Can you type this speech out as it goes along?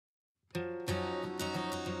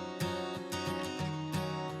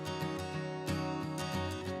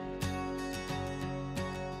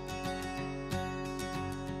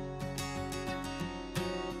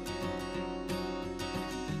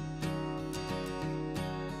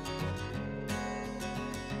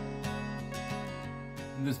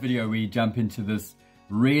In this video, we jump into this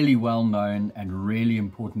really well-known and really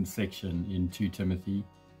important section in 2 Timothy.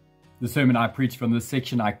 The sermon I preached from this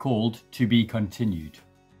section I called To Be Continued.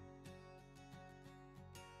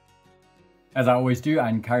 As I always do, I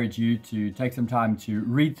encourage you to take some time to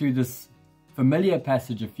read through this familiar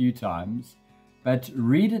passage a few times, but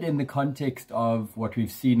read it in the context of what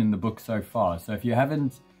we've seen in the book so far. So if you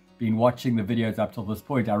haven't been watching the videos up till this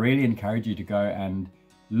point, I really encourage you to go and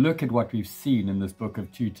look at what we've seen in this book of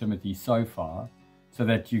 2 Timothy so far, so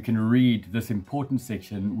that you can read this important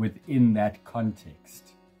section within that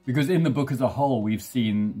context. Because in the book as a whole, we've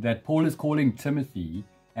seen that Paul is calling Timothy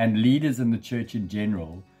and leaders in the church in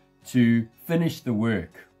general to finish the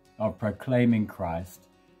work of proclaiming Christ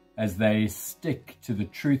as they stick to the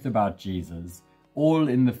truth about Jesus, all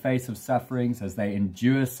in the face of sufferings, as they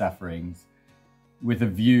endure sufferings with a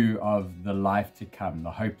view of the life to come,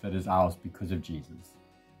 the hope that is ours because of Jesus.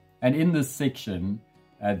 And in this section,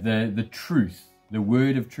 the truth, the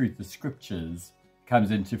word of truth, the scriptures,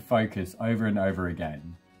 comes into focus over and over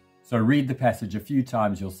again. So read the passage a few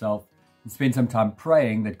times yourself and spend some time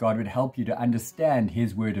praying that God would help you to understand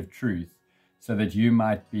his word of truth, so that you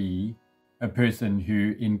might be a person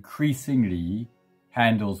who increasingly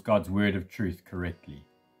handles God's word of truth correctly.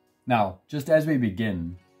 Now, just as we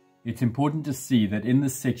begin, it's important to see that in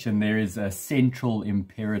this section there is a central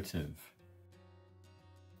imperative.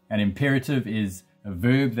 An imperative is a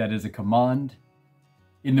verb that is a command.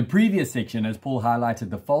 In the previous section, as Paul highlighted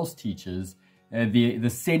the false teachers, the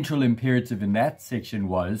central imperative in that section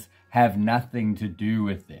was, have nothing to do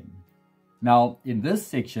with them. Now, in this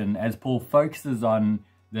section, as Paul focuses on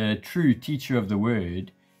the true teacher of the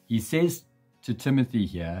word, he says to Timothy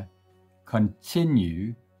here,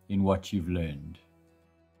 continue in what you've learned.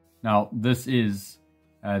 Now, this is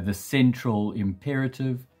the central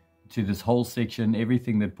imperative to this whole section.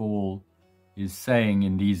 Everything that Paul is saying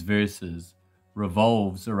in these verses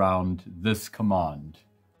revolves around this command.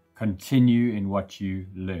 Continue in what you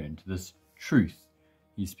learned, this truth.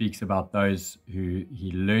 He speaks about those who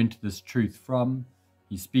he learned this truth from.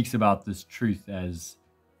 He speaks about this truth as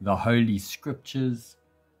the Holy Scriptures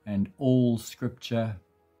and all Scripture.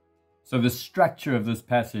 So the structure of this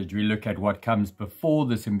passage, we look at what comes before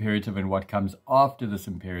this imperative and what comes after this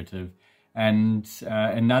imperative. And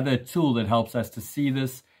another tool that helps us to see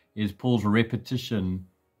this is Paul's repetition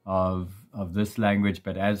of this language.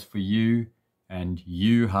 But as for you and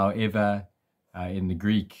you, however, in the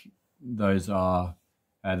Greek, those are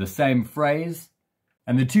the same phrase.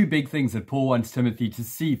 And the two big things that Paul wants Timothy to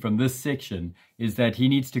see from this section is that he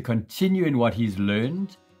needs to continue in what he's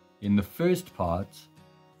learned in the first part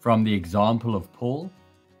from the example of Paul,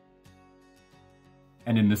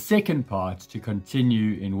 and in the second part to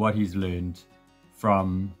continue in what he's learned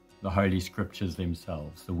from the Holy Scriptures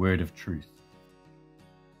themselves, the word of truth.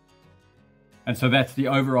 And so that's the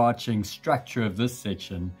overarching structure of this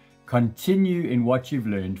section. Continue in what you've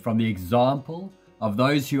learned from the example of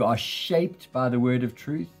those who are shaped by the word of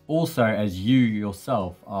truth, also as you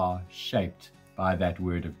yourself are shaped by that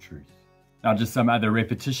word of truth. Now, just some other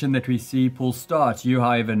repetition that we see. Paul starts, you,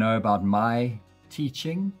 however, know about my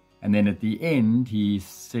teaching. And then at the end, he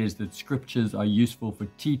says that scriptures are useful for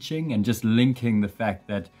teaching, and just linking the fact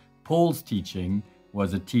that Paul's teaching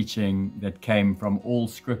was a teaching that came from all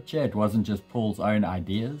scripture. It wasn't just Paul's own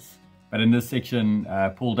ideas. But in this section,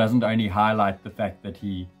 Paul doesn't only highlight the fact that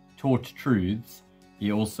he taught truths,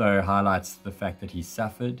 he also highlights the fact that he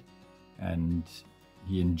suffered and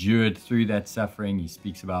he endured through that suffering. He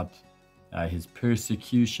speaks about his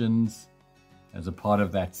persecutions as a part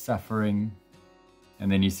of that suffering.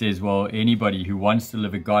 And then he says, well, anybody who wants to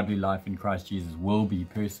live a godly life in Christ Jesus will be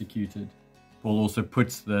persecuted. Paul also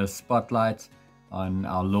puts the spotlight on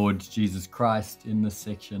our Lord Jesus Christ in this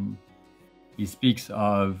section. He speaks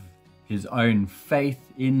of his own faith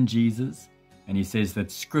in Jesus, and he says that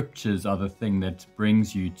scriptures are the thing that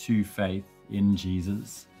brings you to faith in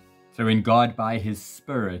Jesus. So when God, by his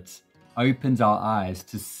Spirit, opens our eyes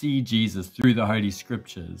to see Jesus through the Holy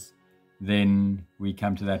Scriptures, then we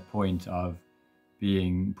come to that point of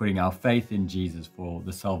putting our faith in Jesus for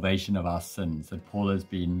the salvation of our sins that Paul has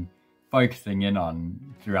been focusing in on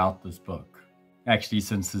throughout this book. Actually,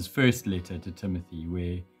 since his first letter to Timothy,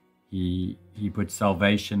 where he puts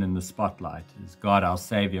salvation in the spotlight, as God our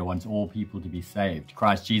Savior wants all people to be saved.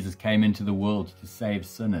 Christ Jesus came into the world to save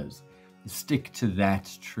sinners. Stick to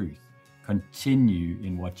that truth. Continue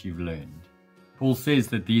in what you've learned. Paul says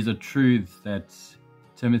that these are truths that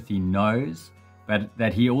Timothy knows, but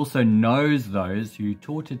that he also knows those who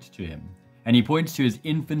taught it to him. And he points to his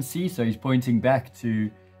infancy, so he's pointing back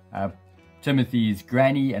to Timothy's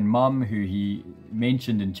granny and mom, who he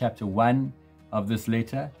mentioned in chapter 1, of this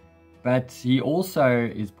letter, but he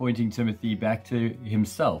also is pointing Timothy back to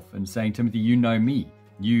himself and saying, Timothy, you know me.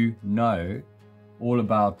 You know all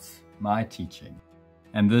about my teaching.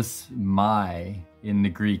 And this my in the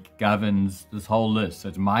Greek governs this whole list. So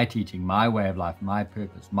it's my teaching, my way of life, my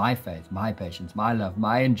purpose, my faith, my patience, my love,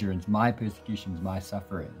 my endurance, my persecutions, my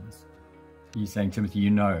sufferings. He's saying, Timothy, you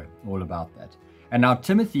know all about that. And now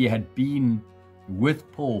Timothy had been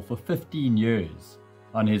with Paul for 15 years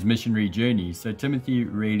on his missionary journey. So Timothy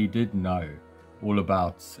really did know all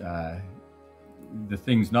about the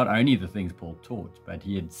things, not only the things Paul taught, but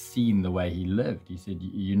he had seen the way he lived. He said,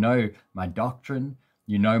 you know my doctrine,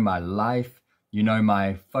 you know my life, you know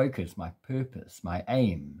my focus, my purpose, my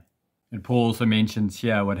aim. And Paul also mentions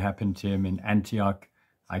here what happened to him in Antioch,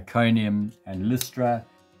 Iconium, and Lystra.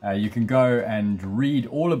 You can go and read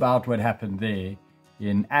all about what happened there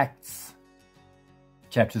in Acts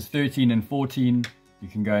chapters 13 and 14. You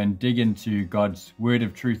can go and dig into God's word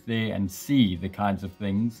of truth there and see the kinds of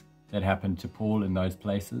things that happened to Paul in those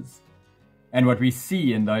places. And what we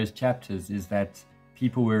see in those chapters is that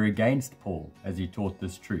people were against Paul as he taught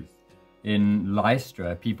this truth. In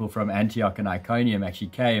Lystra, people from Antioch and Iconium actually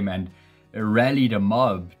came and rallied a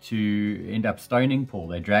mob to end up stoning Paul.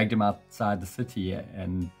 They dragged him outside the city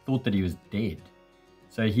and thought that he was dead.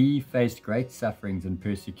 So he faced great sufferings and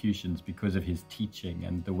persecutions because of his teaching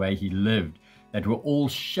and the way he lived, that were all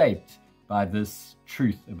shaped by this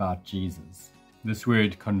truth about Jesus. This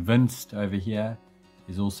word convinced over here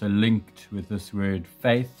is also linked with this word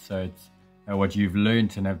faith. So it's what you've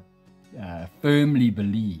learned and have firmly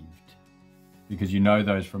believed, because you know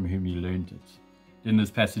those from whom you learned it. In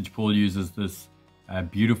this passage, Paul uses this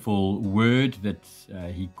beautiful word that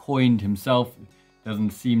he coined himself. It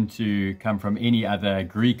doesn't seem to come from any other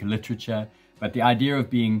Greek literature, but the idea of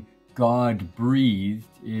being God-breathed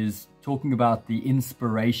is talking about the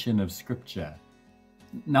inspiration of Scripture.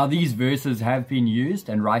 Now, these verses have been used,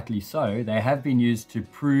 and rightly so. They have been used to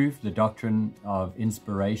prove the doctrine of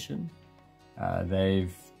inspiration.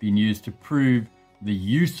 They've been used to prove the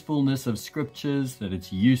usefulness of Scriptures, that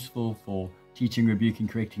it's useful for teaching, rebuking,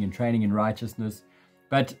 correcting, and training in righteousness.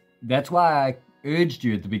 But that's why I urged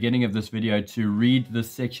you at the beginning of this video to read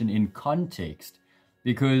this section in context,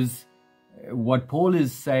 because what Paul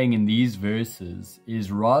is saying in these verses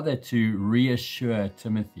is rather to reassure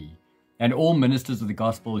Timothy and all ministers of the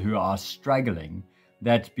gospel who are struggling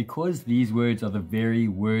that because these words are the very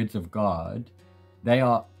words of God, they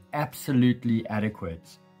are absolutely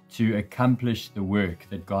adequate to accomplish the work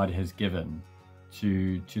that God has given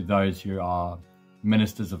to those who are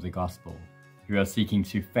ministers of the gospel, who are seeking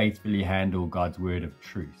to faithfully handle God's word of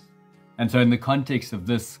truth. And so in the context of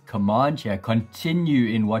this command here,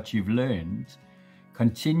 continue in what you've learned,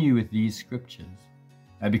 continue with these scriptures,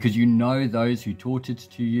 because you know those who taught it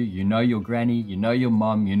to you, you know your granny, you know your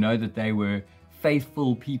mom, you know that they were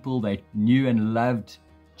faithful people, they knew and loved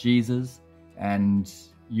Jesus, and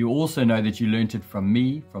you also know that you learned it from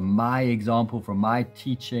me, from my example, from my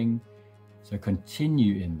teaching. So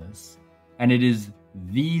continue in this. And it is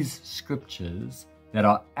these scriptures that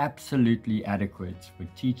are absolutely adequate for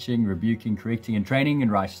teaching, rebuking, correcting, and training in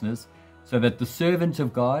righteousness, so that the servant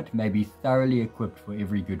of God may be thoroughly equipped for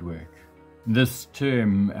every good work. This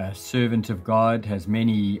term, servant of God, has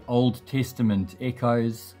many Old Testament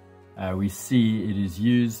echoes. We see it is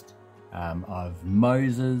used of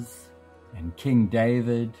Moses and King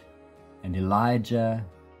David and Elijah,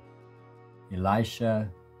 Elisha,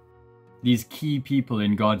 these key people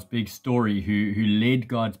in God's big story who led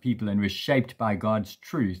God's people and were shaped by God's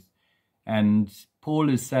truth. And Paul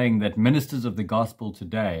is saying that ministers of the gospel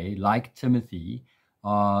today, like Timothy,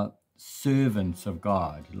 are servants of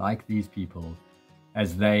God, like these people,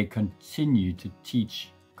 as they continue to teach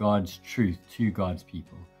God's truth to God's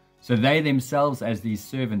people. So they themselves, as these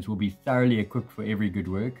servants, will be thoroughly equipped for every good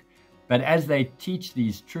work. But as they teach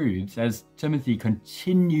these truths, as Timothy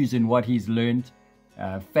continues in what he's learned,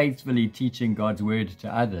 faithfully teaching God's word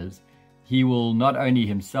to others, he will not only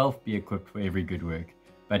himself be equipped for every good work,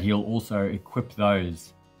 but he'll also equip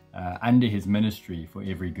those under his ministry for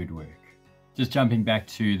every good work. Just jumping back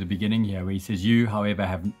to the beginning here, where he says, you,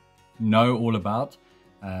 however, know all about.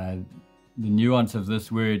 The nuance of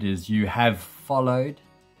this word is you have followed.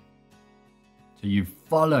 So you've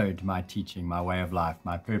followed my teaching, my way of life,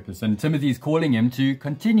 my purpose. And Timothy's calling him to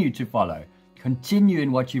continue to follow. Continue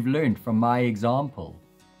in what you've learned from my example.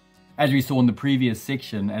 As we saw in the previous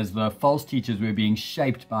section, as the false teachers were being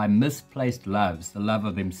shaped by misplaced loves, the love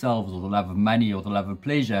of themselves or the love of money or the love of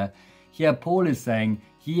pleasure, here Paul is saying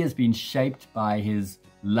he has been shaped by his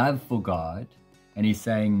love for God, and he's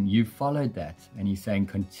saying, you followed that, and he's saying,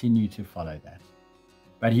 continue to follow that.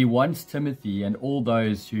 But he wants Timothy and all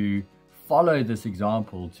those who follow this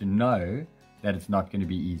example to know that it's not going to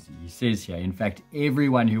be easy. He says here, in fact,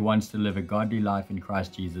 everyone who wants to live a godly life in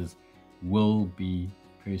Christ Jesus will be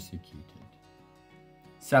persecuted.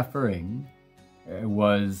 Suffering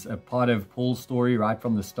was a part of Paul's story right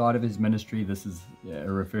from the start of his ministry. This is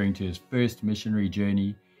referring to his first missionary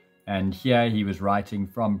journey. And here he was writing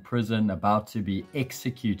from prison, about to be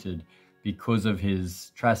executed because of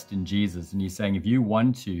his trust in Jesus. And he's saying, if you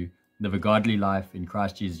want to live a godly life in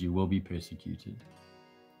Christ Jesus, you will be persecuted.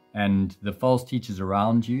 And the false teachers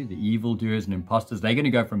around you, the evildoers and imposters, they're going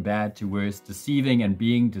to go from bad to worse, deceiving and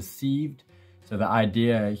being deceived. So the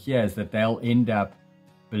idea here is that they'll end up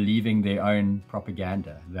believing their own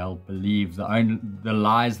propaganda. They'll believe the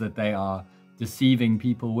lies that they are deceiving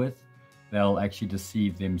people with. They'll actually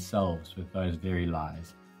deceive themselves with those very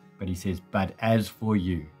lies. But he says, but as for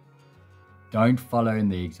you, don't follow in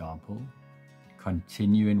the example.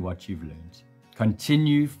 Continue in what you've learned.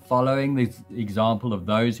 Continue following the example of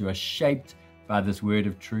those who are shaped by this word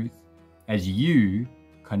of truth as you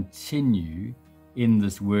continue in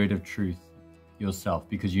this word of truth yourself,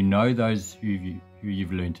 because you know those who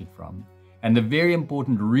you've learned it from. And the very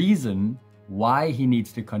important reason why he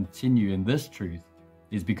needs to continue in this truth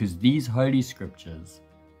is because these holy scriptures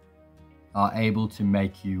are able to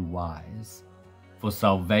make you wise for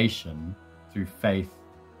salvation through faith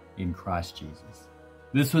in Christ Jesus.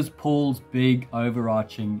 This was Paul's big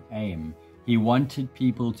overarching aim. He wanted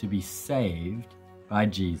people to be saved by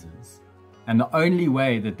Jesus. And the only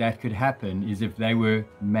way that that could happen is if they were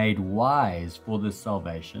made wise for this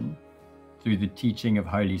salvation through the teaching of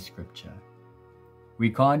Holy Scripture. We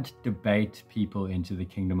can't debate people into the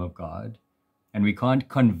kingdom of God, and we can't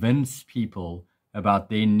convince people about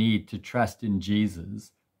their need to trust in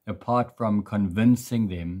Jesus apart from convincing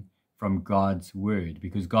them from God's word,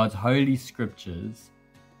 because God's holy scriptures,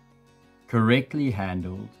 correctly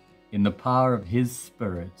handled in the power of his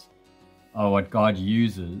Spirit, are what God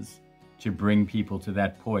uses to bring people to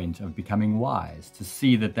that point of becoming wise, to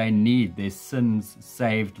see that they need their sins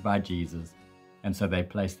saved by Jesus, and so they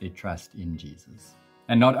place their trust in Jesus.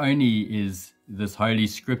 And not only is this holy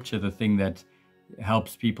scripture the thing that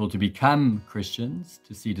helps people to become Christians,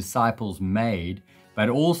 to see disciples made, but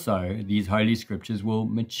also these holy scriptures will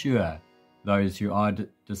mature those who are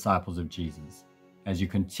disciples of Jesus. As you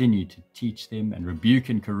continue to teach them and rebuke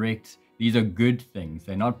and correct, these are good things.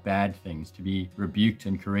 They're not bad things to be rebuked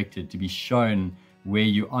and corrected, to be shown where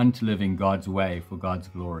you aren't living God's way for God's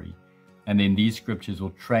glory. And then these scriptures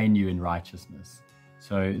will train you in righteousness.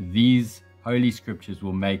 So these holy scriptures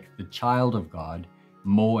will make the child of God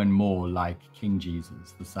more and more like King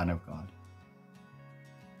Jesus, the Son of God.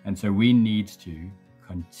 And so we need to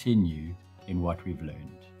continue in what we've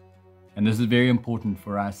learned. And this is very important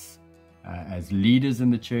for us as leaders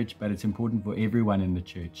in the church, but it's important for everyone in the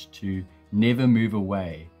church to never move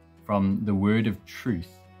away from the word of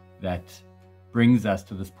truth that brings us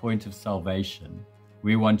to this point of salvation.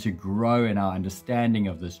 We want to grow in our understanding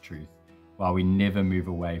of this truth while we never move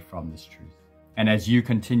away from this truth. And as you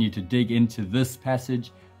continue to dig into this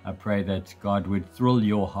passage, I pray that God would thrill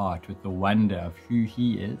your heart with the wonder of who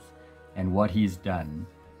he is and what he's done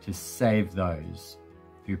to save those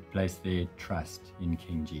who place their trust in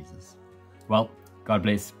King Jesus. Well, God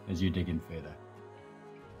bless as you dig in further.